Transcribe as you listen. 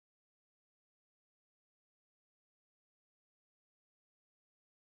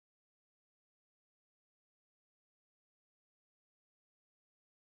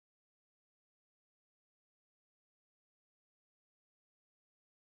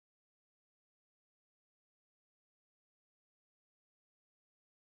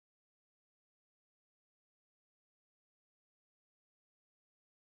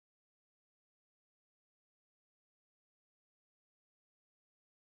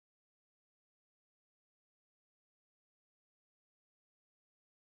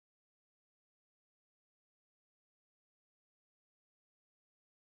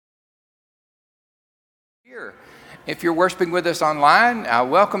Here. If you're worshiping with us online,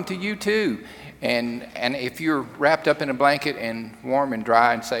 welcome to you too. And if you're wrapped up in a blanket and warm and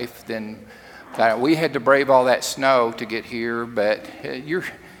dry and safe, then we had to brave all that snow to get here, but you're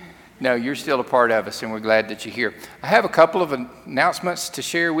still a part of us, and we're glad that you're here. I have a couple of announcements to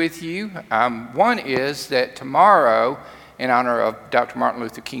share with you. One is that tomorrow, in honor of Dr. Martin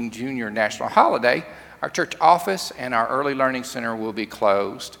Luther King Jr. National Holiday, our church office and our early learning center will be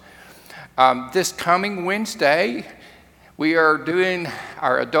closed. This coming Wednesday, we are doing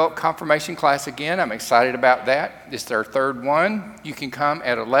our adult confirmation class again. I'm excited about that. This is our third one. You can come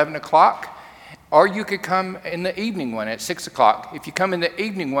at 11 o'clock, or you could come in the evening one at 6 o'clock. If you come in the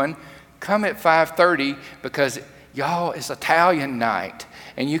evening one, come at 5:30 because y'all, it's Italian night,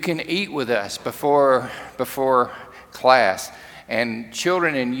 and you can eat with us before class. And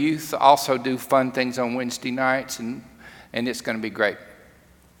children and youth also do fun things on Wednesday nights, and it's going to be great.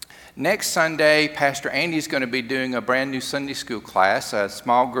 Next Sunday, Pastor Andy is going to be doing a brand new Sunday school class, a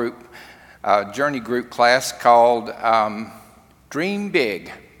small group, journey group class called Dream Big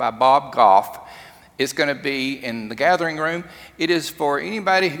by Bob Goff. It's going to be in the gathering room. It is for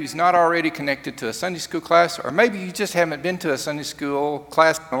anybody who's not already connected to a Sunday school class, or maybe you just haven't been to a Sunday school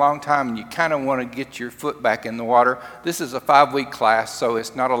class in a long time and you kind of want to get your foot back in the water. This is a 5-week class, so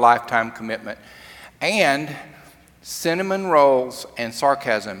it's not a lifetime commitment. And cinnamon rolls and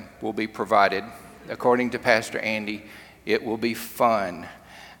sarcasm will be provided. According to Pastor Andy, it will be fun.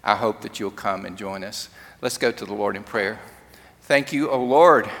 I hope that you'll come and join us. Let's go to the Lord in prayer. Thank you, O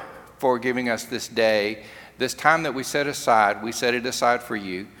Lord, for giving us this day, this time that we set aside. We set it aside for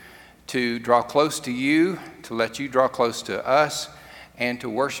you to draw close to you, to let you draw close to us, and to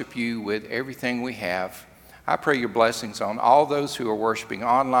worship you with everything we have. I pray your blessings on all those who are worshiping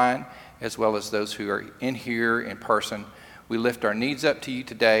online, as well as those who are in here in person. We lift our needs up to you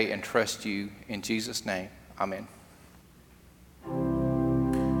today and trust you in Jesus' name. Amen.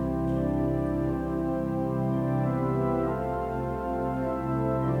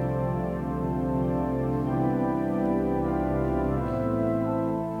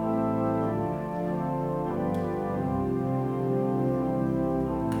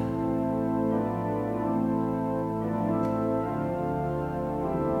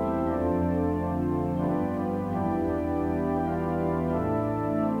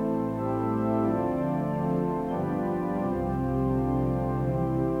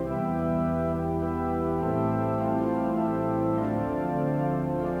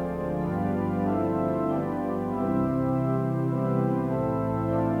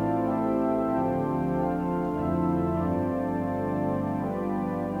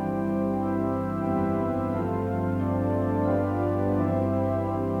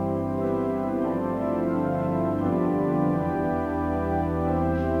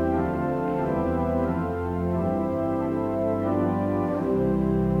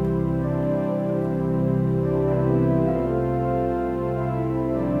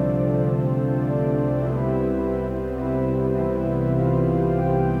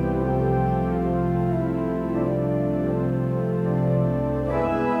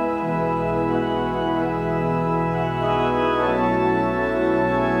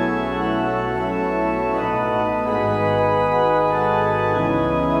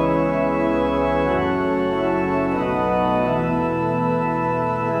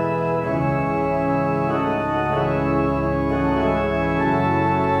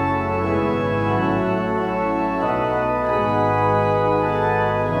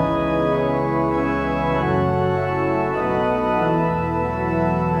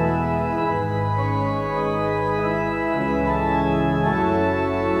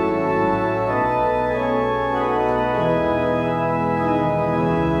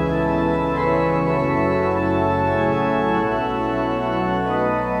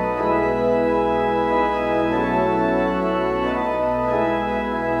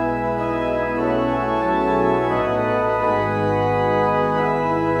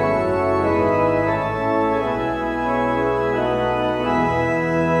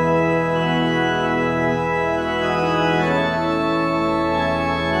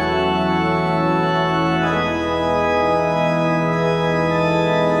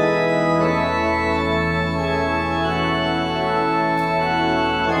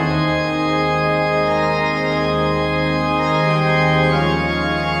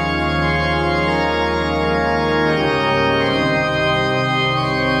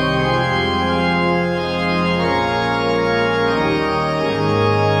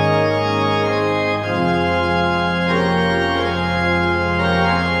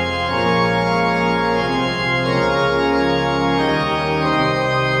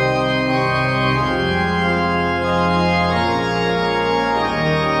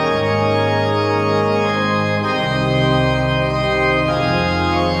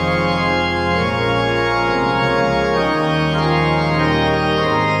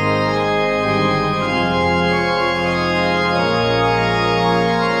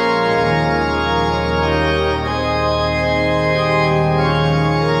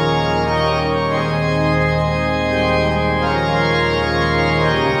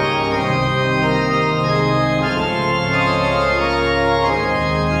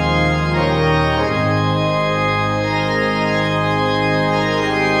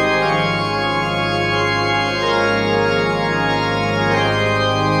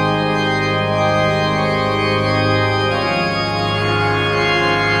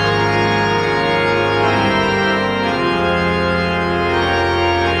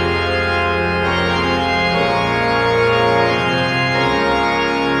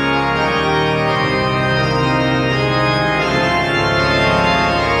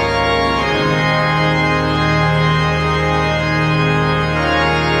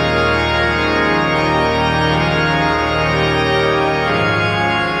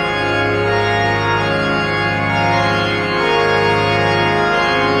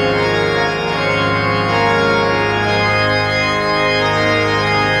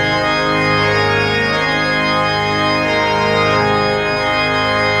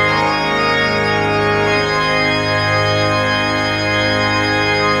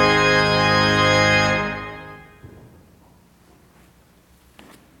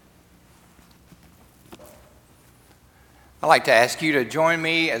 like to ask you to join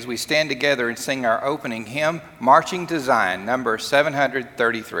me as we stand together and sing our opening hymn, Marching to Zion, number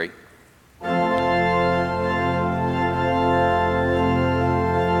 733.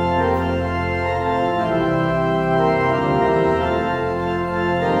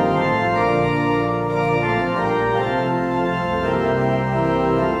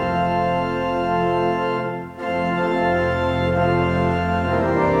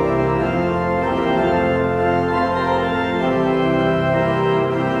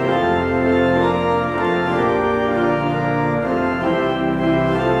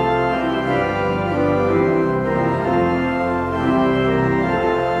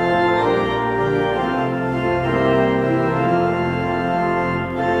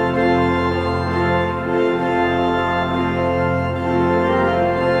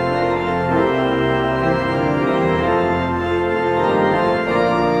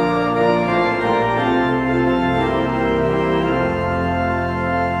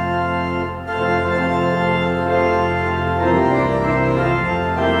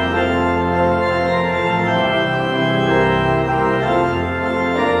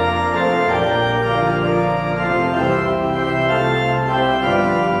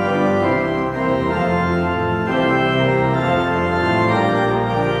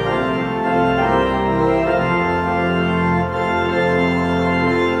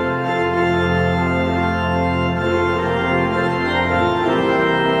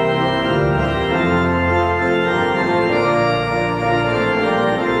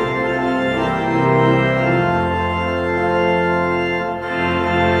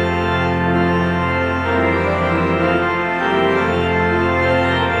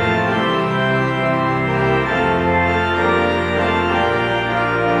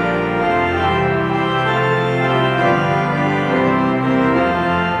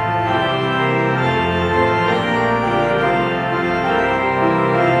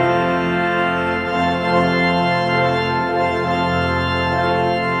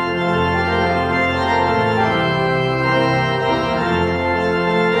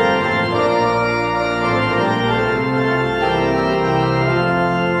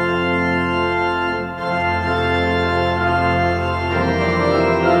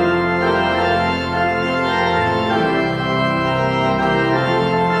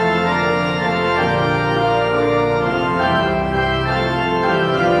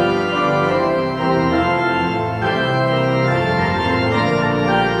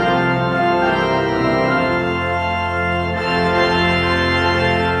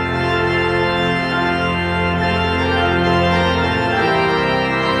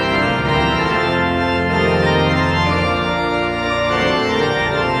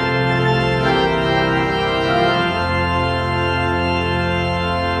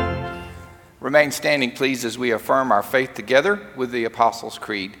 Remain standing, please, as we affirm our faith together with the Apostles'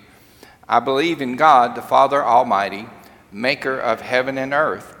 Creed. I believe in God, the Father Almighty, maker of heaven and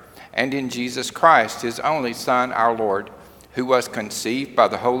earth, and in Jesus Christ, his only Son, our Lord, who was conceived by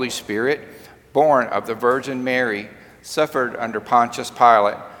the Holy Spirit, born of the Virgin Mary, suffered under Pontius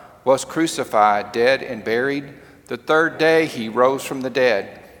Pilate, was crucified, dead, and buried. The third day he rose from the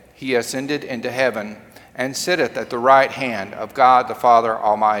dead. He ascended into heaven, and sitteth at the right hand of God the Father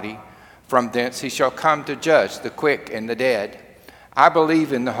Almighty. From thence he shall come to judge the quick and the dead. I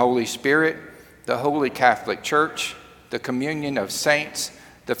believe in the Holy Spirit, the Holy Catholic Church, the communion of saints,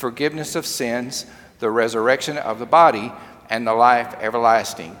 the forgiveness of sins, the resurrection of the body, and the life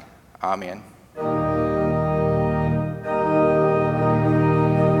everlasting. Amen.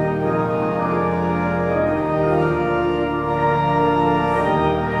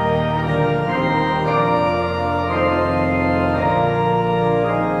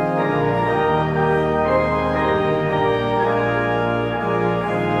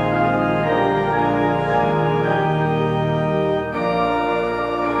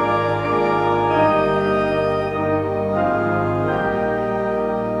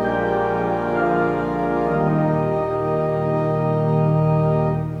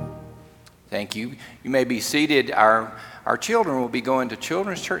 Thank you. You may be seated. Our children will be going to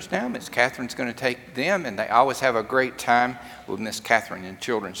children's church now. Miss Catherine's going to take them, and they always have a great time with Miss Catherine in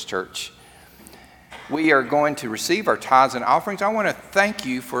children's church. We are going to receive our tithes and offerings. I want to thank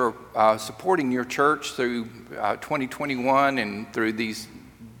you for supporting your church through 2021 and through these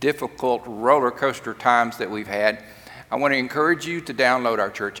difficult roller coaster times that we've had. I want to encourage you to download our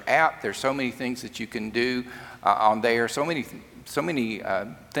church app. There's so many things that you can do on there, so many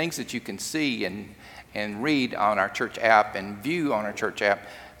things that you can see and read on our church app and view on our church app.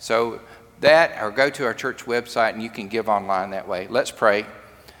 So that, or go to our church website and you can give online that way. Let's pray.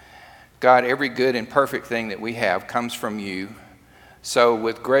 God, every good and perfect thing that we have comes from you. So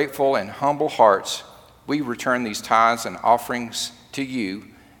with grateful and humble hearts, we return these tithes and offerings to you,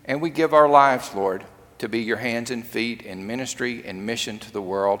 and we give our lives, Lord, to be your hands and feet in ministry and mission to the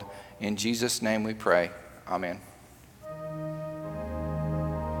world. In Jesus' name we pray. Amen.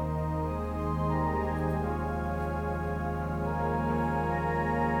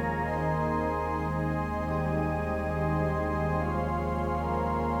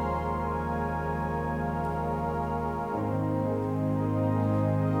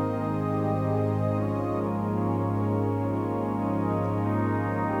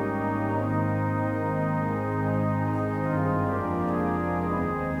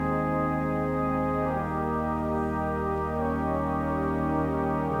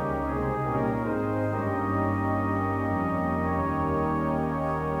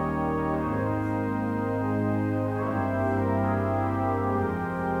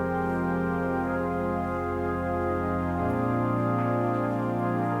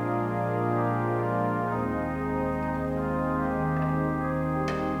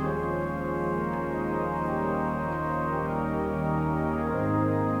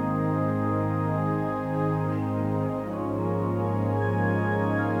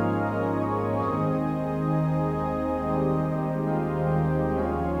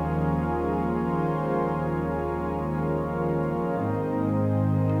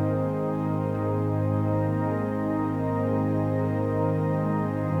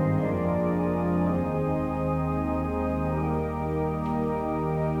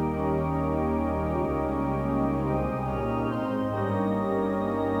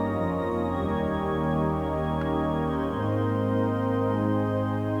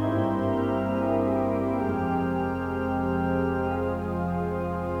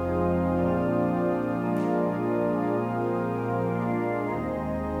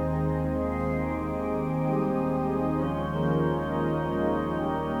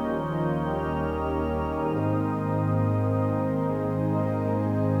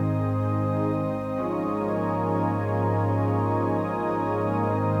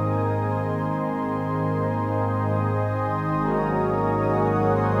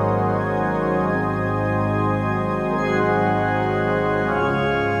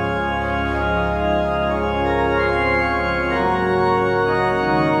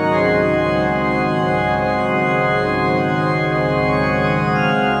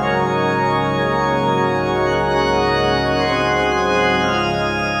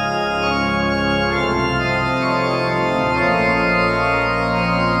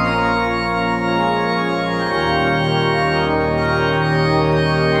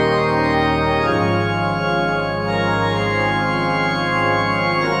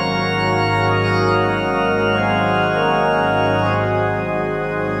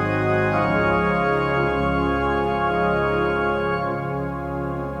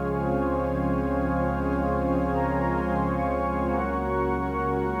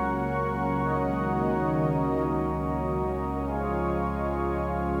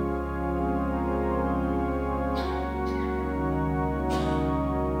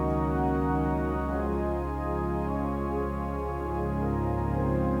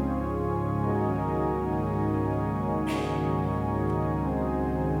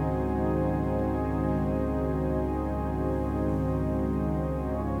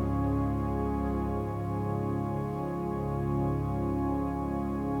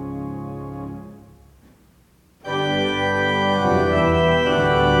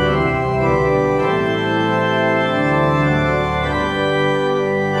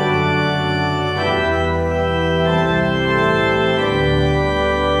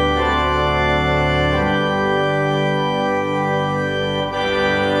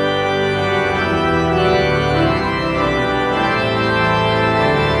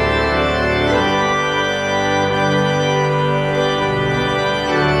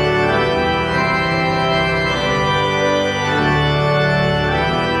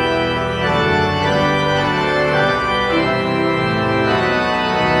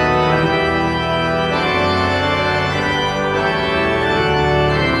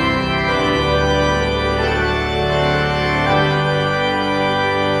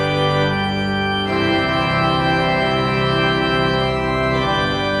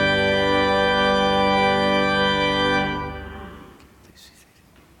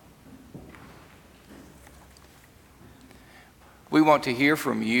 We want to hear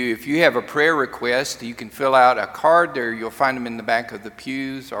from you. If you have a prayer request, you can fill out a card there. You'll find them in the back of the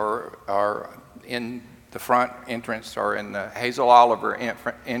pews or in the front entrance or in the Hazel Oliver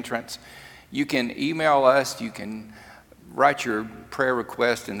entrance. You can email us. You can write your prayer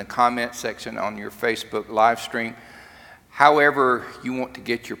request in the comment section on your Facebook live stream. However you want to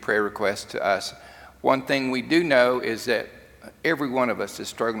get your prayer request to us. One thing we do know is that every one of us is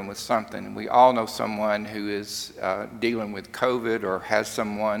struggling with something. We all know someone who is dealing with COVID or has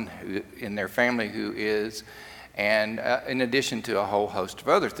someone in their family who is, and in addition to a whole host of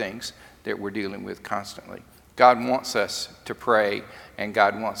other things that we're dealing with constantly. God wants us to pray, and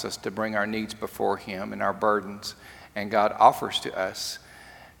God wants us to bring our needs before Him and our burdens, and God offers to us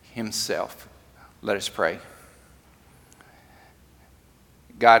Himself. Let us pray.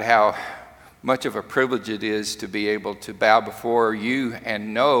 God, how much of a privilege it is to be able to bow before you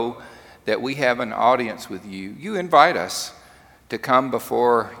and know that we have an audience with you. You invite us to come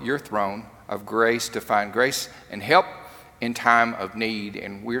before your throne of grace to find grace and help in time of need,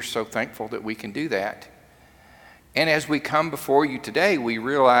 and we're so thankful that we can do that. And as we come before you today, we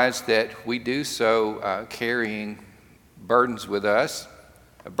realize that we do so carrying burdens with us,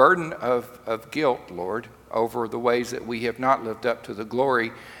 a burden of guilt, Lord, over the ways that we have not lived up to the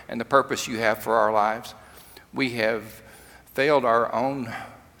glory and the purpose you have for our lives. We have failed our own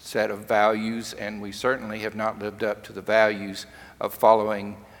set of values, and we certainly have not lived up to the values of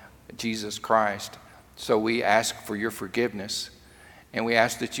following Jesus Christ. So we ask for your forgiveness, and we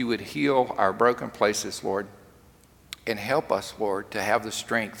ask that you would heal our broken places, Lord, and help us, Lord, to have the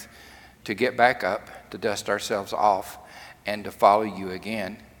strength to get back up, to dust ourselves off, and to follow you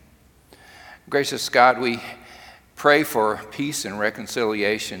again. Gracious God, we pray for peace and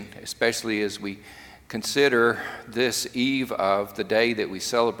reconciliation, especially as we consider this eve of the day that we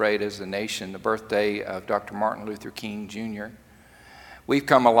celebrate as a nation, the birthday of Dr. Martin Luther King Jr. We've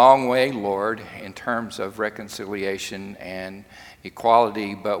come a long way, Lord, in terms of reconciliation and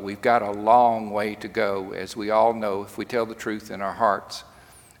equality, but we've got a long way to go, as we all know, if we tell the truth in our hearts.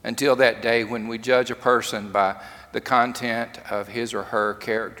 Until that day when we judge a person by the content of his or her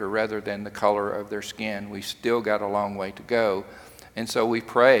character rather than the color of their skin, we still got a long way to go. And so we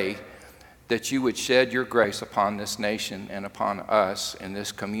pray that you would shed your grace upon this nation and upon us in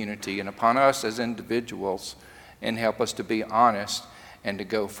this community and upon us as individuals, and help us to be honest and to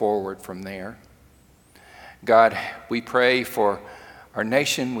go forward from there. God, we pray for our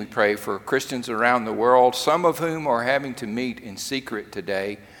nation. We pray for Christians around the world, some of whom are having to meet in secret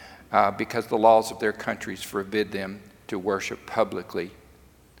today because the laws of their countries forbid them to worship publicly.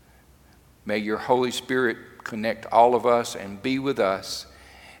 May your Holy Spirit connect all of us and be with us,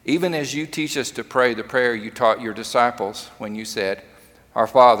 even as you teach us to pray the prayer you taught your disciples when you said, "Our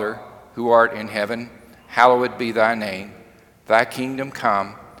Father, who art in heaven, hallowed be thy name. Thy kingdom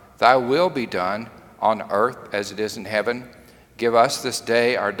come, thy will be done on earth as it is in heaven. Give us this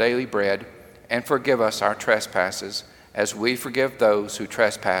day our daily bread, and forgive us our trespasses, as we forgive those who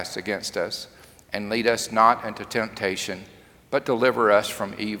trespass against us. And lead us not into temptation, but deliver us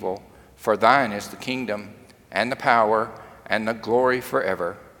from evil. For thine is the kingdom, and the power, and the glory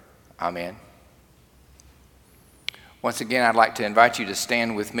forever. Amen." Once again, I'd like to invite you to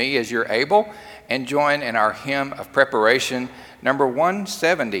stand with me as you're able and join in our hymn of preparation, number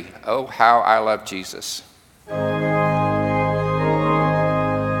 170, "Oh, How I Love Jesus."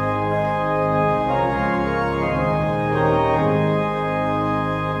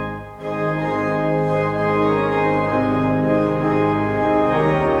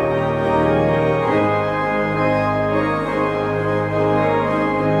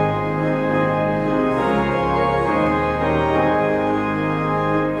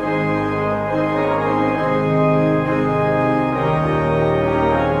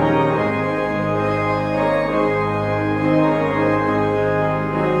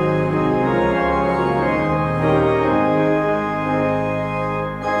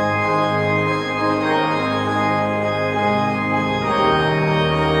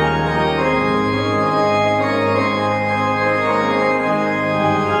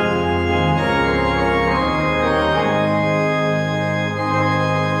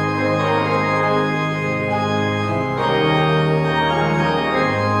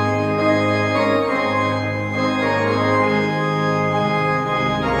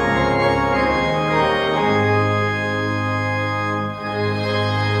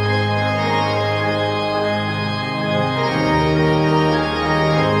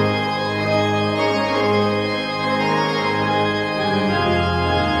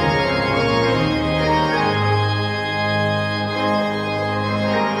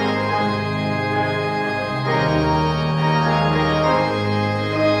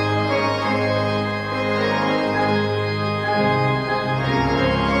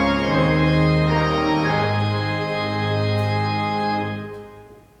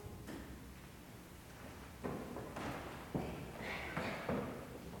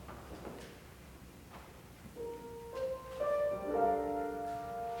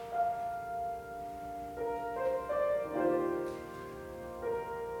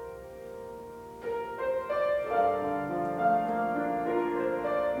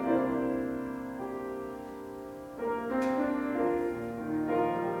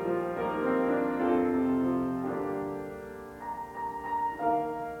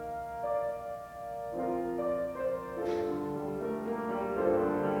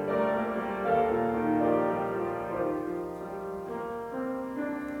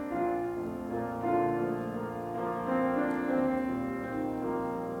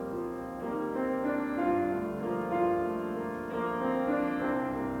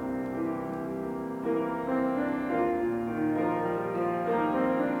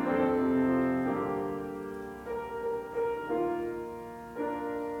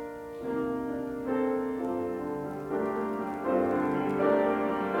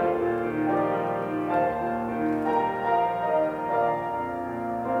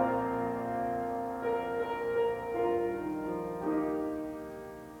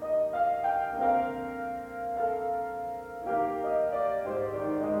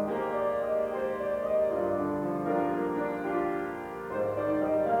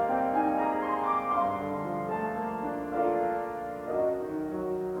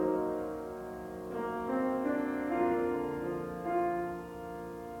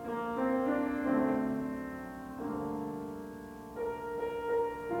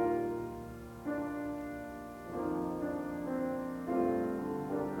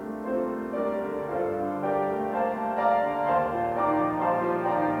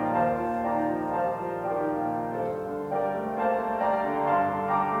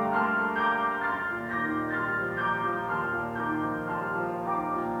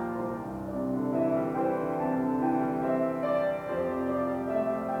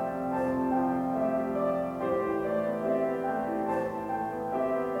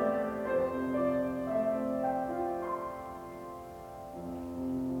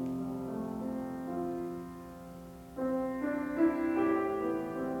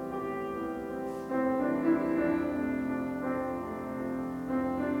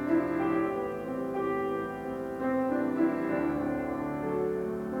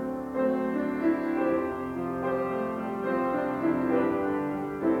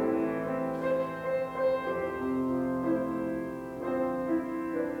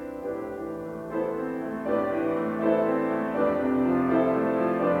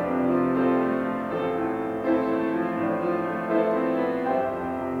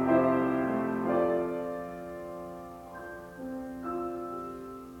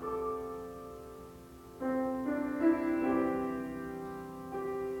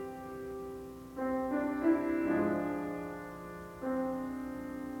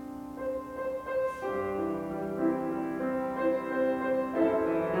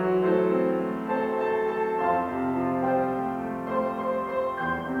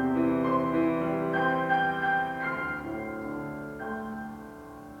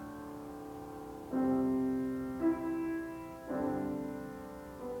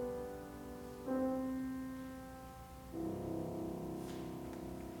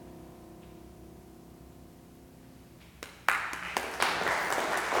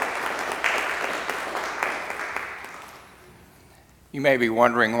 You may be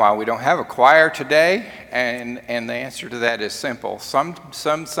wondering why we don't have a choir today, and the answer to that is simple. Some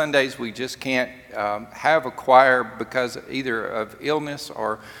Sundays we just can't have a choir because either of illness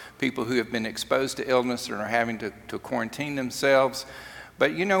or people who have been exposed to illness and are having to quarantine themselves.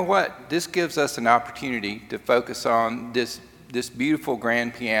 But you know what? This gives us an opportunity to focus on this beautiful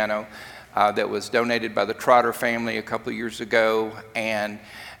grand piano that was donated by the Trotter family a couple of years ago, and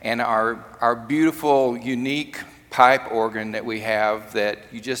our beautiful, unique pipe organ that we have that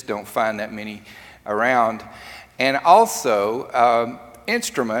you just don't find that many around. And also,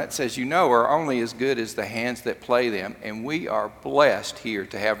 instruments, as you know, are only as good as the hands that play them. And we are blessed here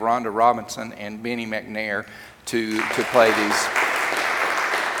to have Rhonda Robinson and Benny McNair to play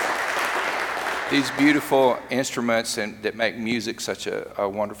these beautiful instruments and that make music such a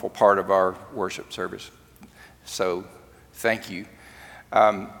wonderful part of our worship service. So, thank you.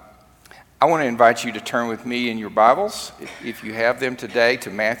 I want to invite you to turn with me in your Bibles, if you have them today,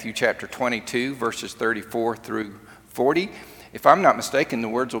 to Matthew chapter 22, verses 34 through 40. If I'm not mistaken, the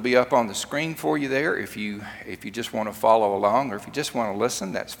words will be up on the screen for you there. If you just want to follow along, or if you just want to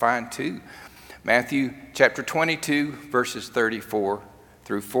listen, that's fine too. Matthew chapter 22, verses 34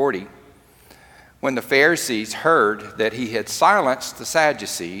 through 40. When the Pharisees heard that he had silenced the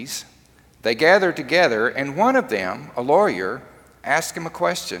Sadducees, they gathered together, and one of them, a lawyer, asked him a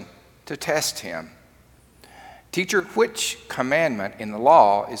question to test him. "Teacher, which commandment in the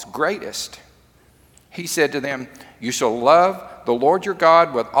law is greatest?" He said to them, "You shall love the Lord your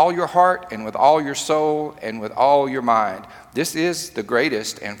God with all your heart and with all your soul and with all your mind. This is the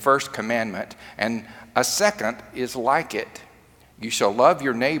greatest and first commandment, and a second is like it. You shall love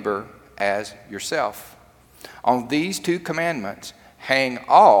your neighbor as yourself. On these two commandments hang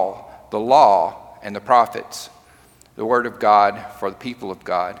all the law and the prophets." The word of God for the people of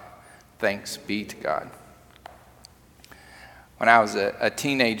God. Thanks be to God. When I was a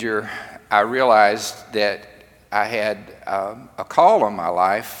teenager, I realized that I had a call on my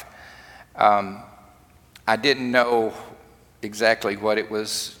life. I didn't know exactly what it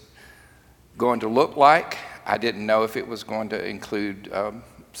was going to look like. I didn't know if it was going to include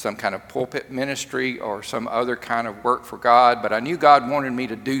some kind of pulpit ministry or some other kind of work for God, but I knew God wanted me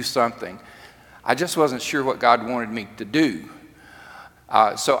to do something. I just wasn't sure what God wanted me to do.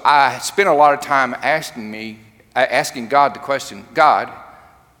 So I spent a lot of time asking God the question, "God,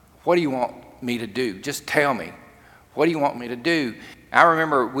 what do you want me to do? Just tell me. What do you want me to do?" I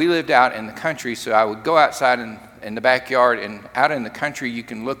remember we lived out in the country, so I would go outside in the backyard, and out in the country you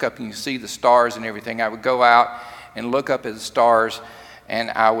can look up and you see the stars and everything. I would go out and look up at the stars, and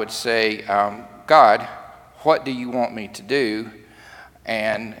I would say, "God, what do you want me to do?"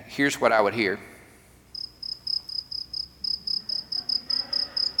 And here's what I would hear.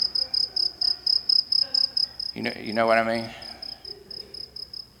 You know what I mean?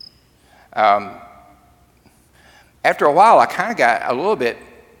 After a while, I kind of got a little bit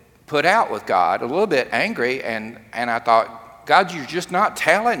put out with God, a little bit angry, and I thought, "God, you're just not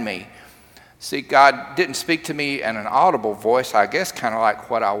telling me." See, God didn't speak to me in an audible voice, I guess kind of like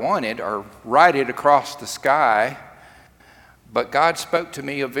what I wanted, or write it across the sky. But God spoke to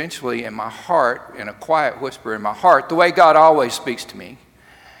me eventually in my heart, in a quiet whisper in my heart, the way God always speaks to me,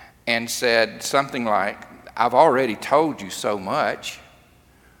 and said something like, "I've already told you so much.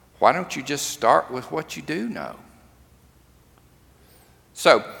 Why don't you just start with what you do know?"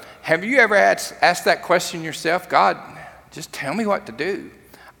 So, have you ever asked that question yourself? "God, just tell me what to do.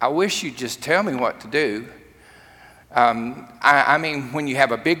 I wish you'd just tell me what to do." I mean, when you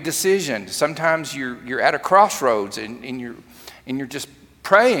have a big decision, sometimes you're at a crossroads and you're just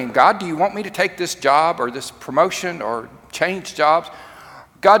praying, "God, do you want me to take this job or this promotion or change jobs?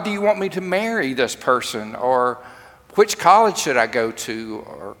 God, do you want me to marry this person? Or which college should I go to?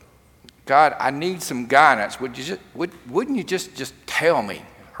 Or God, I need some guidance. Wouldn't you just tell me,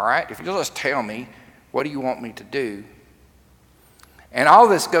 all right? If you'll just tell me, what do you want me to do?" And all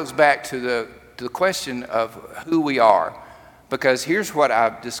this goes back to the question of who we are. Because here's what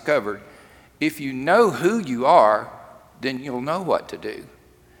I've discovered. If you know who you are, then you'll know what to do.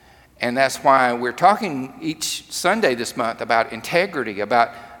 And that's why we're talking each Sunday this month about integrity,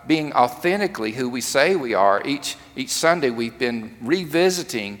 about being authentically who we say we are. Each Sunday we've been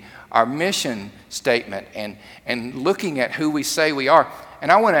revisiting our mission statement and looking at who we say we are.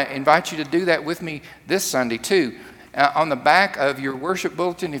 And I want to invite you to do that with me this Sunday too. On the back of your worship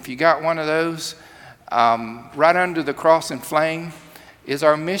bulletin, if you got one of those, right under the cross and flame is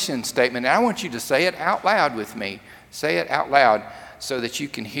our mission statement. And I want you to say it out loud with me. Say it out loud so that you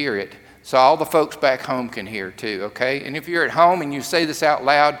can hear it, so all the folks back home can hear too, okay? And if you're at home and you say this out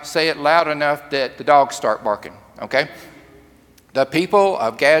loud, say it loud enough that the dogs start barking, okay? The people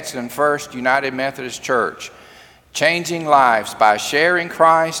of Gadsden First United Methodist Church, changing lives by sharing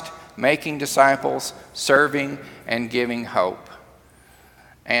Christ, making disciples, serving, and giving hope.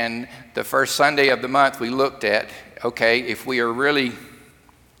 And the first Sunday of the month we looked at, okay, if we are really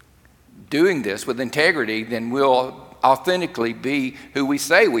doing this with integrity, then we'll authentically be who we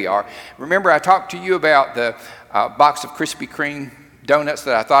say we are. Remember, I talked to you about the box of Krispy Kreme donuts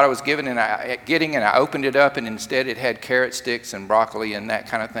that I thought I was getting, and I opened it up, and instead it had carrot sticks and broccoli and that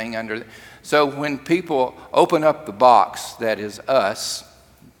kind of thing under it. So when people open up the box that is us,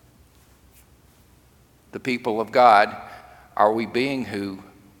 the people of God, are we being who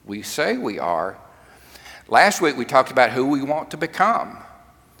we say we are? Last week we talked about who we want to become.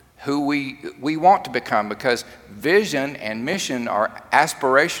 Who we want to become, because vision and mission are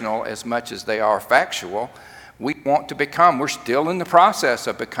aspirational as much as they are factual. We want to become. We're still in the process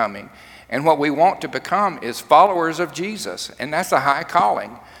of becoming. And what we want to become is followers of Jesus, and that's a high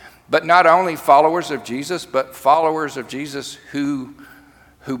calling. But not only followers of Jesus, but followers of Jesus who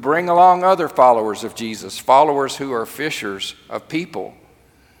bring along other followers of Jesus, followers who are fishers of people.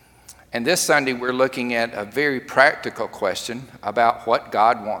 And this Sunday, we're looking at a very practical question about what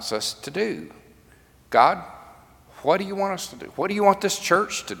God wants us to do. God, what do you want us to do? What do you want this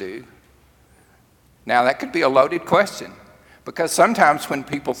church to do? Now, that could be a loaded question, because sometimes when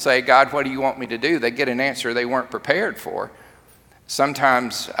people say, God, what do you want me to do? They get an answer they weren't prepared for.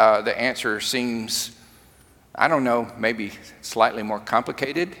 Sometimes the answer seems, I don't know, maybe slightly more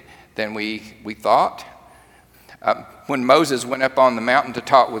complicated than we thought. When Moses went up on the mountain to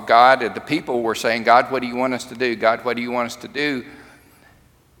talk with God, and the people were saying, God, what do you want us to do? God, what do you want us to do?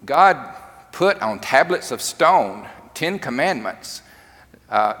 God put on tablets of stone 10 commandments.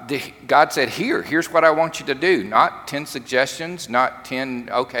 God said, here's what I want you to do. Not 10 suggestions, not 10,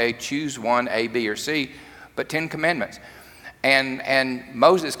 okay, choose one, A, B, or C, but 10 commandments. And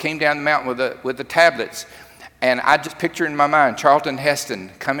Moses came down the mountain with the tablets. And I just picture in my mind Charlton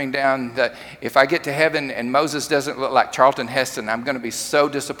Heston coming down. If I get to heaven and Moses doesn't look like Charlton Heston, I'm going to be so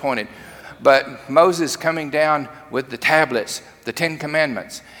disappointed. But Moses coming down with the tablets, the 10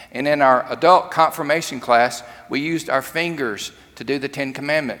 Commandments. And in our adult confirmation class, we used our fingers to do the 10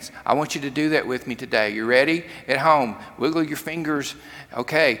 Commandments. I want you to do that with me today. You ready? At home, wiggle your fingers.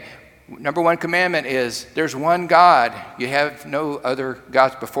 Okay. Number 1 commandment is there's one God. You have no other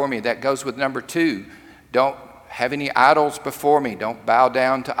gods before me. That goes with number 2. Don't have any idols before me. Don't bow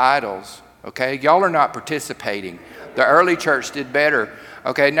down to idols. Okay, y'all are not participating. The early church did better.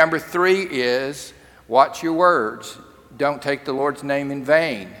 Okay, number 3 is watch your words. Don't take the Lord's name in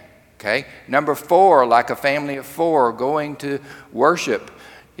vain. Okay, number 4, like a family of 4, going to worship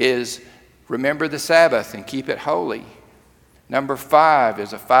is remember the Sabbath and keep it holy. Number 5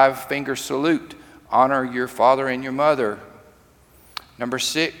 is a 5-finger salute. Honor your father and your mother. Number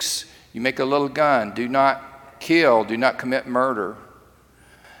 6, you make a little gun. Do not kill. Do not commit murder.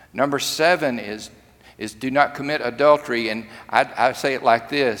 Number 7 is do not commit adultery. And I say it like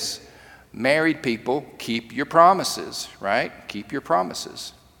this. Married people, keep your promises, right? Keep your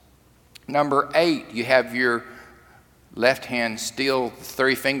promises. Number 8, you have your left hand steal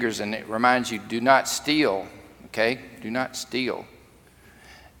 3 fingers, and it reminds you, do not steal, okay? Do not steal.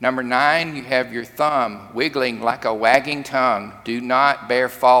 Number 9, you have your thumb wiggling like a wagging tongue. Do not bear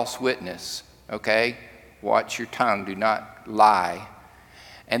false witness, okay? Watch your tongue. Do not lie.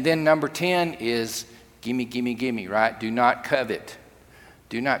 And then number 10 is gimme, gimme, gimme, right? Do not covet.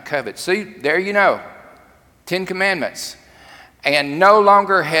 Do not covet. See, there you know, 10 commandments. And no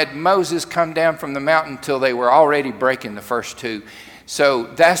longer had Moses come down from the mountain till they were already breaking the first 2. So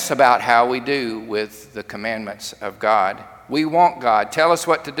that's about how we do with the commandments of God. We want God. Tell us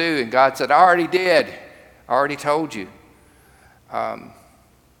what to do. And God said, I already did. I already told you.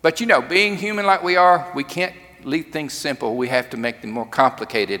 But you know, being human like we are, we can't leave things simple. We have to make them more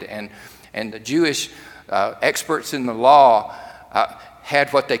complicated. And the Jewish experts in the law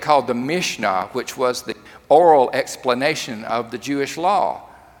had what they called the Mishnah, which was the oral explanation of the Jewish law.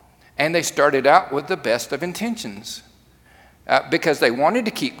 And they started out with the best of intentions because they wanted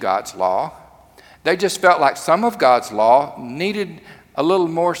to keep God's law. They just felt like some of God's law needed a little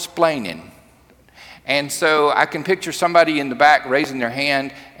more splaining. And so I can picture somebody in the back raising their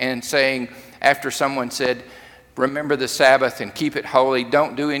hand and saying, after someone said, remember the Sabbath and keep it holy,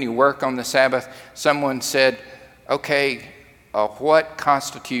 don't do any work on the Sabbath, someone said, okay, what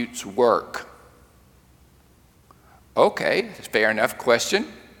constitutes work? Okay, fair enough question.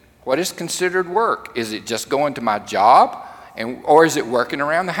 What is considered work? Is it just going to my job, or is it working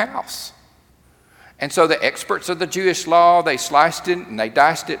around the house? And so the experts of the Jewish law, they sliced it and they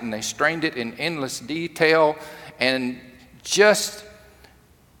diced it and they strained it in endless detail. And just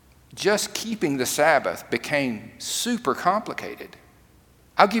keeping the Sabbath became super complicated.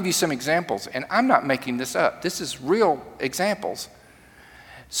 I'll give you some examples, and I'm not making this up. This is real examples.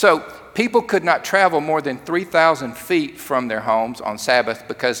 So people could not travel more than 3,000 feet from their homes on Sabbath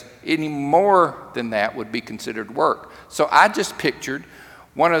because any more than that would be considered work. So I just pictured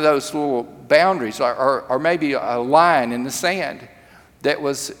one of those little boundaries or maybe a line in the sand that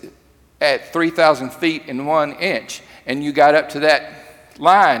was at 3,000 feet and 1 inch. And you got up to that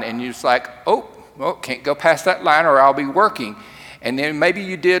line and you're just like, oh, well, can't go past that line or I'll be working. And then maybe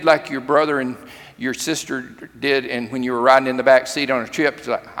you did like your brother and your sister did, and when you were riding in the back seat on a trip, it's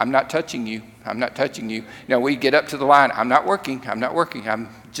like, I'm not touching you. I'm not touching you. You know, we get up to the line, I'm not working. I'm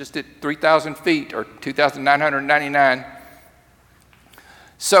just at 3,000 feet or 2,999.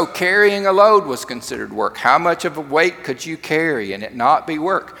 So carrying a load was considered work. How much of a weight could you carry and it not be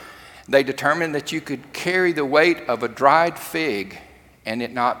work? They determined that you could carry the weight of a dried fig and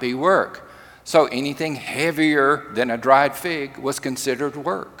it not be work. So anything heavier than a dried fig was considered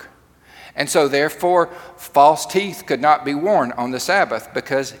work. And so therefore, false teeth could not be worn on the Sabbath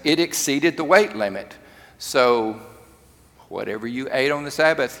because it exceeded the weight limit. So whatever you ate on the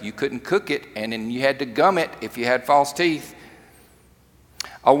Sabbath, you couldn't cook it, and then you had to gum it if you had false teeth.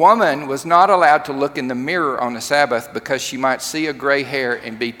 A woman was not allowed to look in the mirror on the Sabbath because she might see a gray hair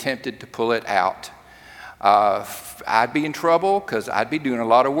and be tempted to pull it out. I'd be in trouble because I'd be doing a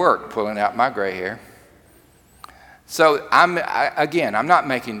lot of work pulling out my gray hair. So I'm not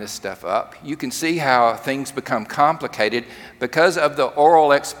making this stuff up. You can see how things become complicated because of the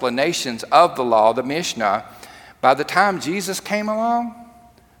oral explanations of the law, the Mishnah. By the time Jesus came along,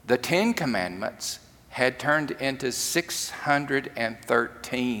 the 10 Commandments had turned into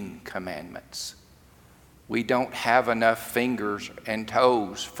 613 commandments. We don't have enough fingers and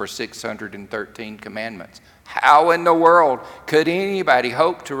toes for 613 commandments. How in the world could anybody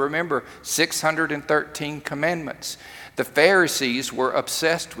hope to remember 613 commandments? The Pharisees were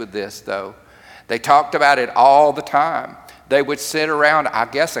obsessed with this, though. They talked about it all the time. They would sit around, I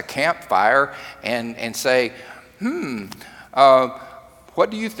guess, a campfire and say, what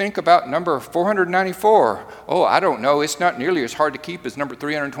do you think about number 494? Oh, I don't know. It's not nearly as hard to keep as number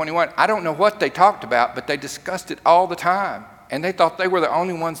 321. I don't know what they talked about, but they discussed it all the time. And they thought they were the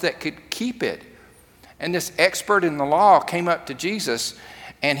only ones that could keep it. And this expert in the law came up to Jesus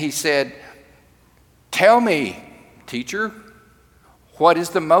and he said, tell me, teacher, what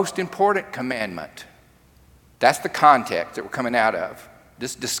is the most important commandment? That's the context that we're coming out of,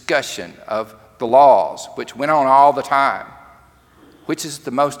 this discussion of the laws, which went on all the time. Which is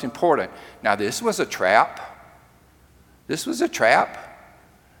the most important? Now, this was a trap. This was a trap.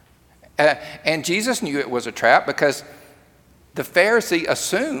 And Jesus knew it was a trap because the Pharisee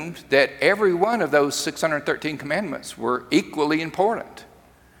assumed that every one of those 613 commandments were equally important.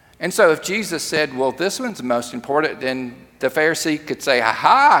 And so if Jesus said, well, this one's the most important, then the Pharisee could say,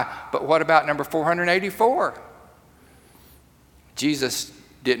 aha, but what about number 484? Jesus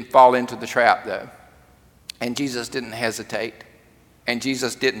didn't fall into the trap, though. And Jesus didn't hesitate. And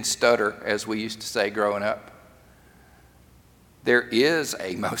Jesus didn't stutter, as we used to say growing up. There is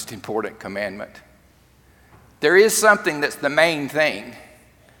a most important commandment. There is something that's the main thing,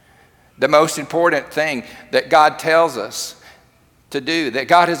 the most important thing that God tells us to do, that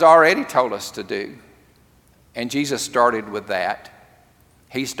God has already told us to do. And Jesus started with that.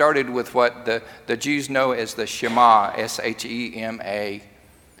 He started with what the Jews know as the Shema, S-H-E-M-A,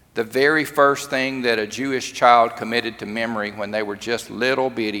 the very first thing that a Jewish child committed to memory when they were just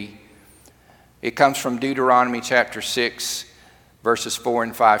little bitty. It comes from Deuteronomy chapter 6, verses 4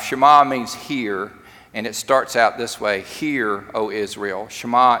 and 5. Shema means hear. And it starts out this way, hear, O Israel,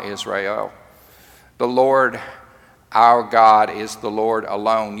 Shema Israel. The Lord our God is the Lord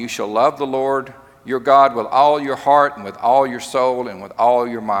alone. You shall love the Lord your God with all your heart and with all your soul and with all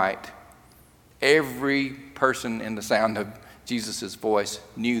your might. Every person in the sound of Jesus' voice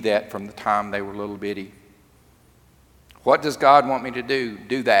knew that from the time they were little bitty. What does God want me to do?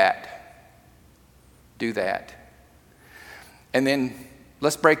 Do that. Do that. And then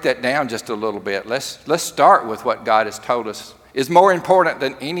let's break that down just a little bit. Let's start with what God has told us is more important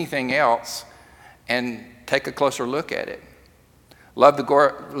than anything else and take a closer look at it. Love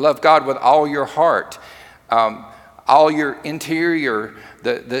God with all your heart, all your interior.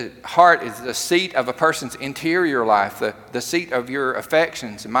 The heart is the seat of a person's interior life, the seat of your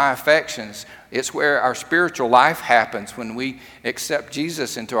affections and my affections. It's where our spiritual life happens when we accept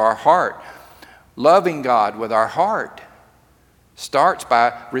Jesus into our heart. Loving God with our heart starts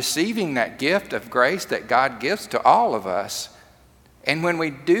by receiving that gift of grace that God gives to all of us. And when we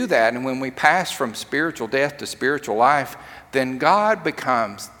do that, and when we pass from spiritual death to spiritual life, then God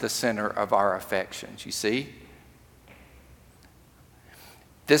becomes the center of our affections, you see?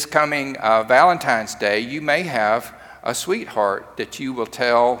 This coming Valentine's Day, you may have a sweetheart that you will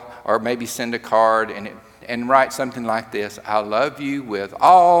tell, or maybe send a card and write something like this: I love you with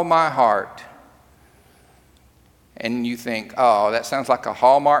all my heart. And you think, oh, that sounds like a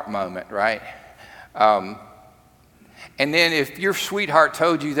Hallmark moment, right? And then if your sweetheart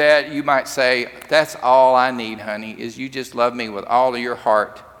told you that, you might say, that's all I need, honey, is you just love me with all of your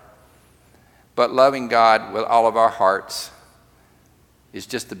heart. But loving God with all of our hearts is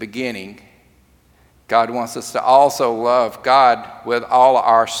just the beginning. God wants us to also love God with all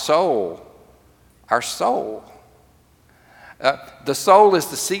our soul. Our soul. The soul is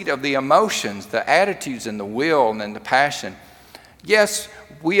the seat of the emotions, the attitudes, and the will, and the passion. Yes,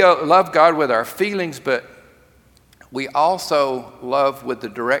 we love God with our feelings, but we also love with the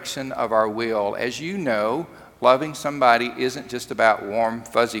direction of our will. As you know, loving somebody isn't just about warm,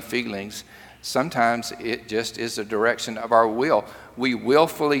 fuzzy feelings. Sometimes it just is a direction of our will. We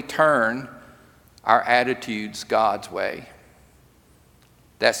willfully turn our attitudes God's way.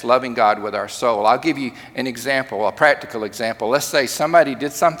 That's loving God with our soul. I'll give you an example, a practical example. Let's say somebody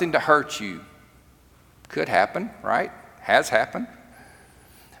did something to hurt you. Could happen, right? Has happened.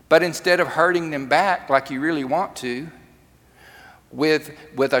 But instead of hurting them back like you really want to, with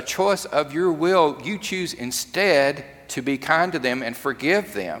a choice of your will, you choose instead to be kind to them and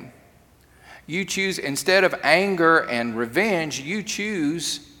forgive them. You choose, instead of anger and revenge, you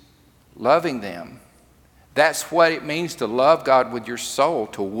choose loving them. That's what it means to love God with your soul,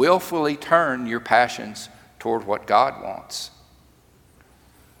 to willfully turn your passions toward what God wants.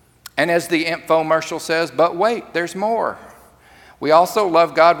 And as the infomercial says, but wait, there's more. We also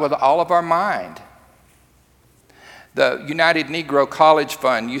love God with all of our mind. The United Negro College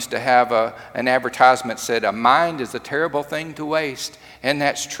Fund used to have an advertisement that said, a mind is a terrible thing to waste, and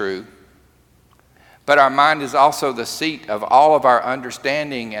that's true. But our mind is also the seat of all of our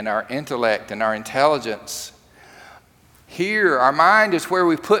understanding and our intellect and our intelligence. Here, our mind is where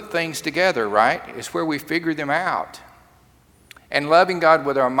we put things together, right? It's where we figure them out. And loving God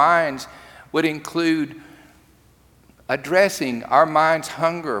with our minds would include addressing our mind's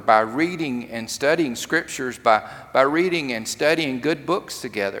hunger by reading and studying scriptures, by reading and studying good books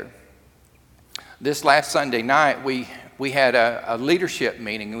together. This last Sunday night, we had a leadership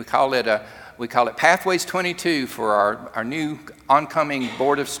meeting. We call it Pathways 22 for our new oncoming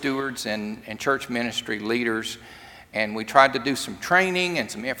Board of Stewards and church ministry leaders. And we tried to do some training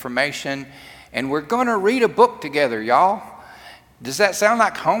and some information. And we're going to read a book together, y'all. Does that sound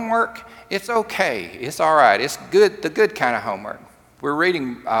like homework? It's okay. It's all right. It's good, the good kind of homework. We're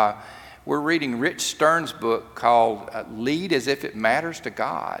reading Rich Stern's book called Lead as If It Matters to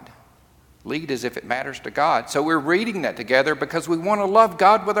God. Lead as if it matters to God. So we're reading that together because we want to love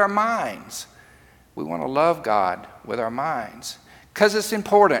God with our minds. We want to love God with our minds. Because it's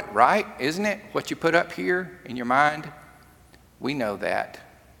important, right? Isn't it? What you put up here in your mind, we know that.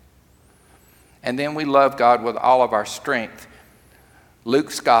 And then we love God with all of our strength.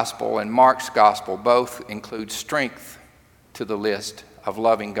 Luke's gospel and Mark's gospel both include strength to the list of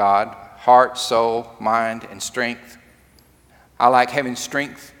loving God. Heart, soul, mind, and strength. I like having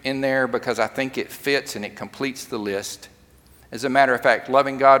strength in there because I think it fits and it completes the list. As a matter of fact,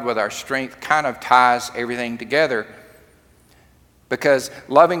 loving God with our strength kind of ties everything together, because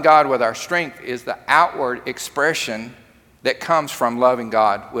loving God with our strength is the outward expression that comes from loving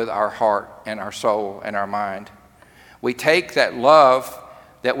God with our heart and our soul and our mind. We take that love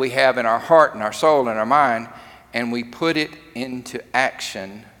that we have in our heart and our soul and our mind, and we put it into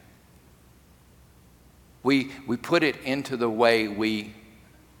action. We put it into the way we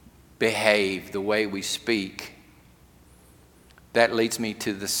behave, the way we speak. That leads me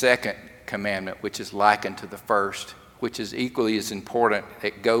to the second commandment, which is likened to the first, which is equally as important.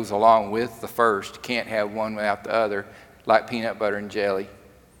 It goes along with the first. You can't have one without the other, like peanut butter and jelly.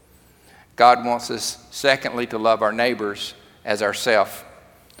 God wants us, secondly, to love our neighbors as ourselves.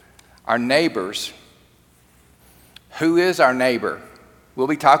 Our neighbors. Who is our neighbor? We'll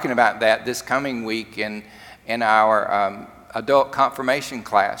be talking about that this coming week in our adult confirmation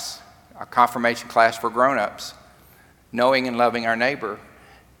class, our confirmation class for grown-ups. Knowing and loving our neighbor.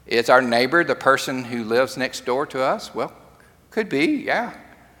 Is our neighbor the person who lives next door to us? Well, could be, yeah.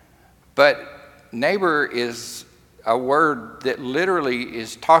 But neighbor is a word that literally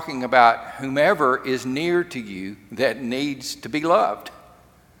is talking about whomever is near to you that needs to be loved.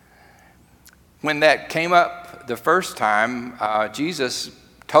 When that came up the first time, Jesus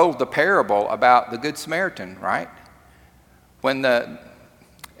told the parable about the Good Samaritan, right? When the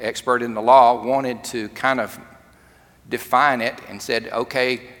expert in the law wanted to kind of define it and said,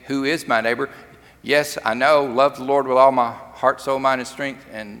 okay, who is my neighbor? Yes, I know, love the Lord with all my heart, soul, mind, and strength,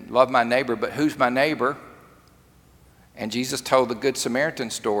 and love my neighbor, but who's my neighbor? And Jesus told the Good Samaritan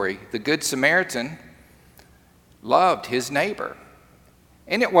story. The Good Samaritan loved his neighbor.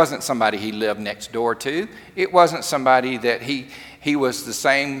 And it wasn't somebody he lived next door to. It wasn't somebody that he was the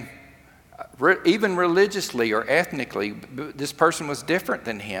same, even religiously or ethnically. This person was different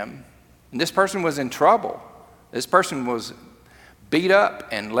than him. And this person was in trouble. This person was beat up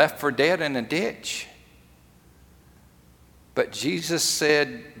and left for dead in a ditch. But Jesus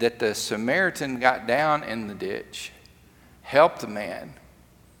said that the Samaritan got down in the ditch, helped the man,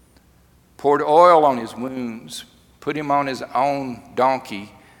 poured oil on his wounds, put him on his own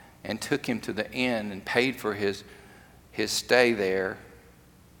donkey, and took him to the inn and paid for his stay there.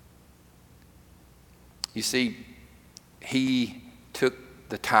 You see, he took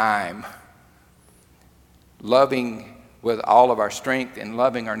the time. Loving with all of our strength and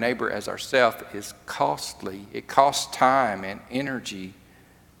loving our neighbor as ourselves is costly. It costs time and energy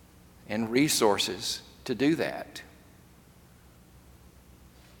and resources to do that.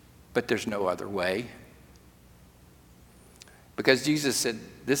 But there's no other way. Because Jesus said,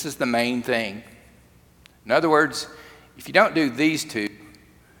 this is the main thing. In other words, if you don't do these two,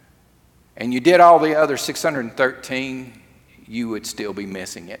 and you did all the other 613, you would still be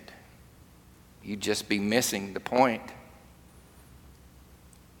missing it. You'd just be missing the point.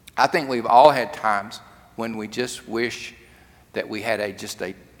 I think we've all had times when we just wish that we had just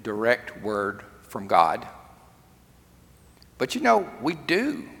a direct word from God. But you know, we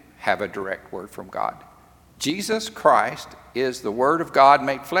do have a direct word from God. Jesus Christ is the Word of God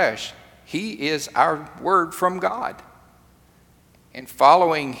made flesh. He is our word from God. And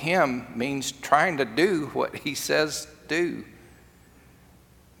following Him means trying to do what He says do.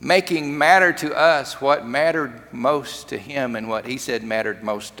 Making matter to us what mattered most to Him and what He said mattered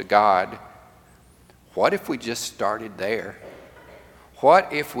most to God. What if we just started there?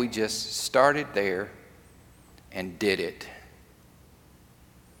 What if we just started there and did it?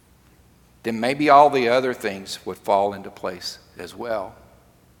 Then maybe all the other things would fall into place as well.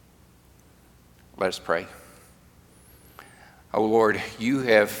 Let us pray. Oh Lord, you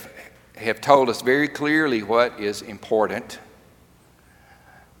have told us very clearly what is important,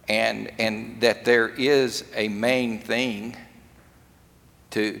 and that there is a main thing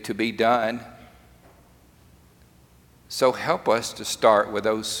to be done. So help us to start with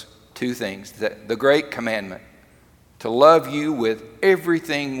those two things. The great commandment, to love you with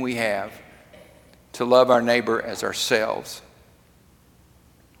everything we have, to love our neighbor as ourselves.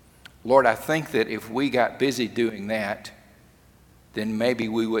 Lord, I think that if we got busy doing that, then maybe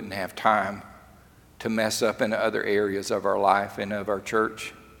we wouldn't have time to mess up in other areas of our life and of our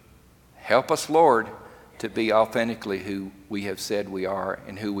church. Help us, Lord, to be authentically who we have said we are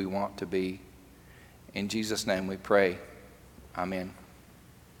and who we want to be. In Jesus' name we pray. Amen.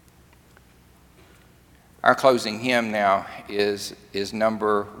 Our closing hymn now is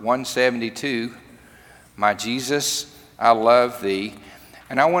number 172, My Jesus, I Love Thee.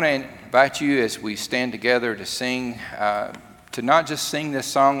 And I want to invite you as we stand together to sing, to not just sing this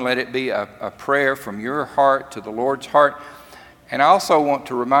song, let it be a prayer from your heart to the Lord's heart. And I also want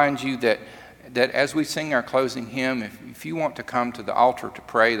to remind you that as we sing our closing hymn, if you want to come to the altar to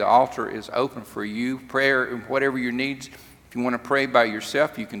pray, the altar is open for you. Prayer, whatever your needs. If you want to pray by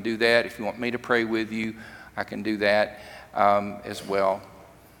yourself, you can do that. If you want me to pray with you, I can do that as well.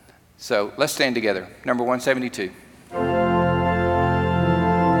 So let's stand together. Number 172.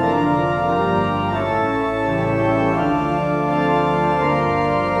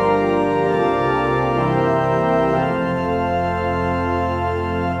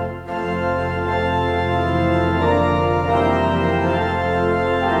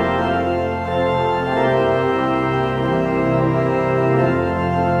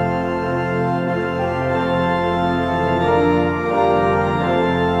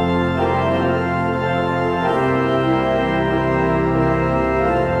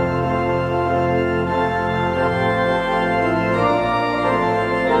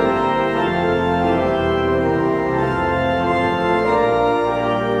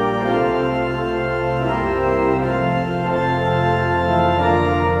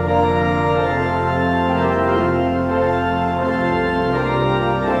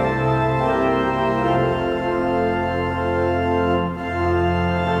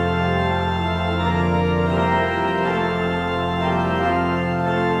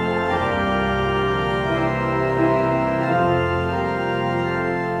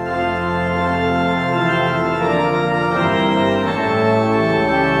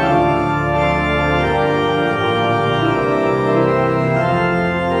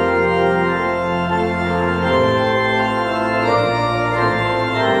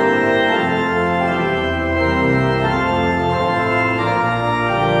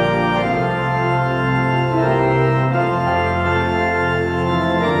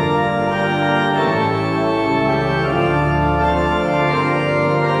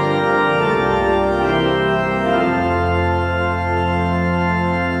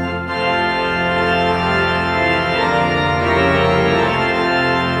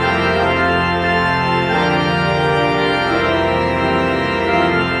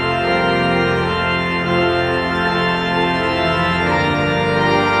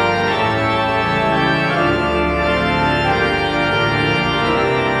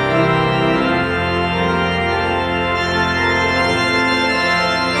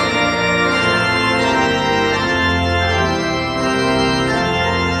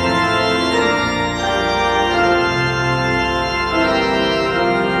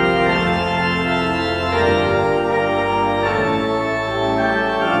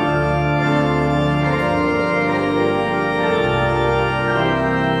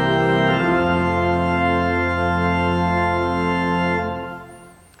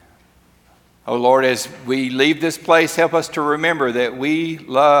 Oh Lord, as we leave this place, help us to remember that we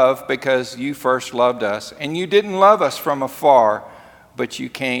love because you first loved us. And you didn't love us from afar, but you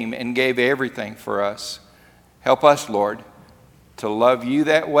came and gave everything for us. Help us, Lord, to love you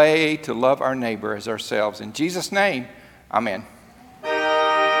that way, to love our neighbor as ourselves. In Jesus' name, amen.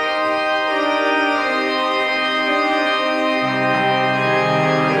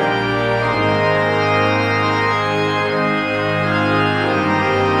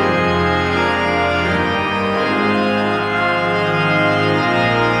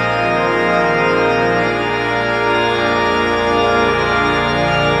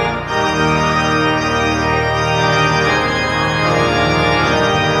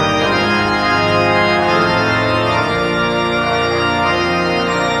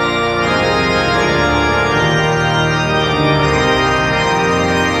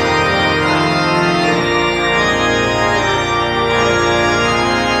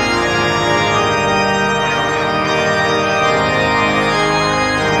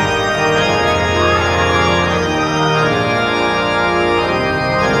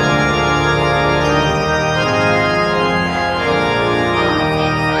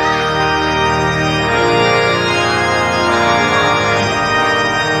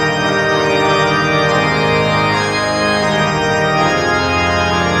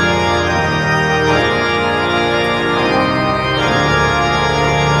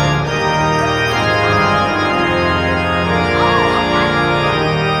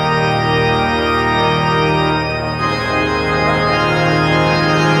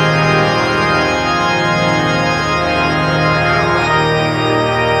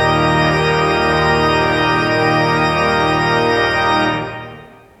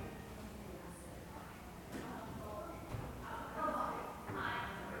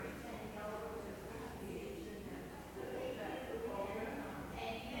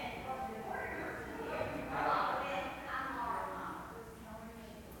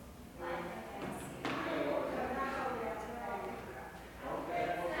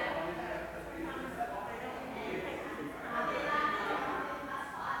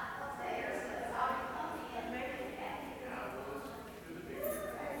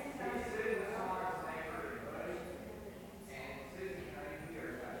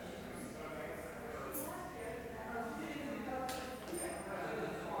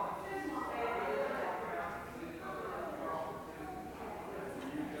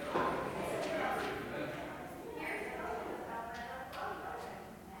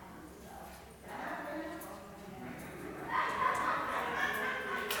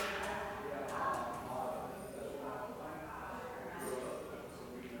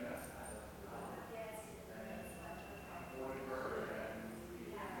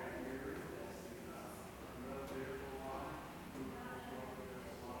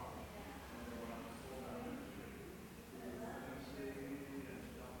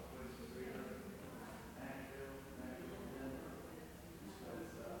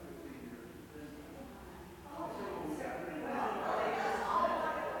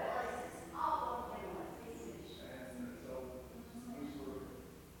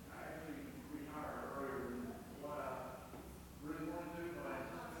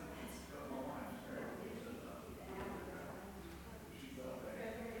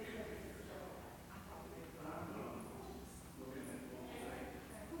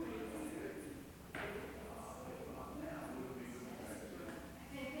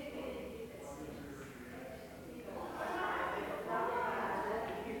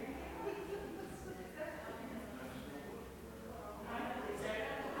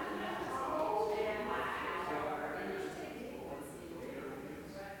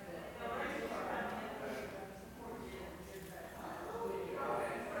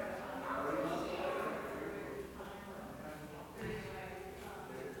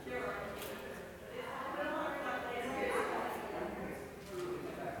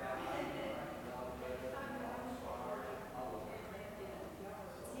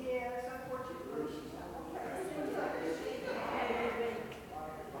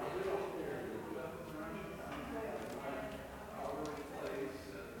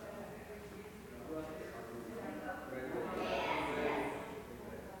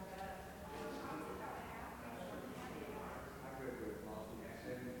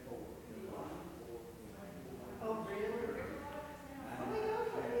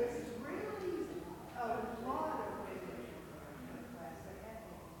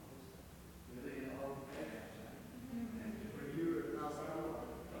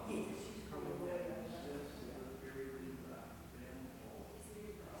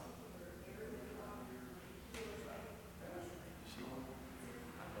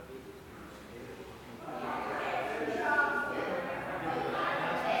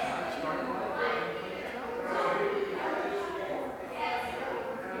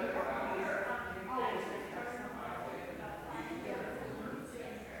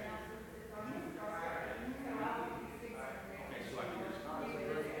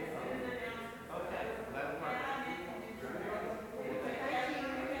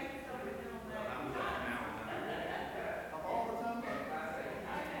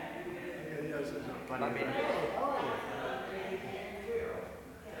 But I mean,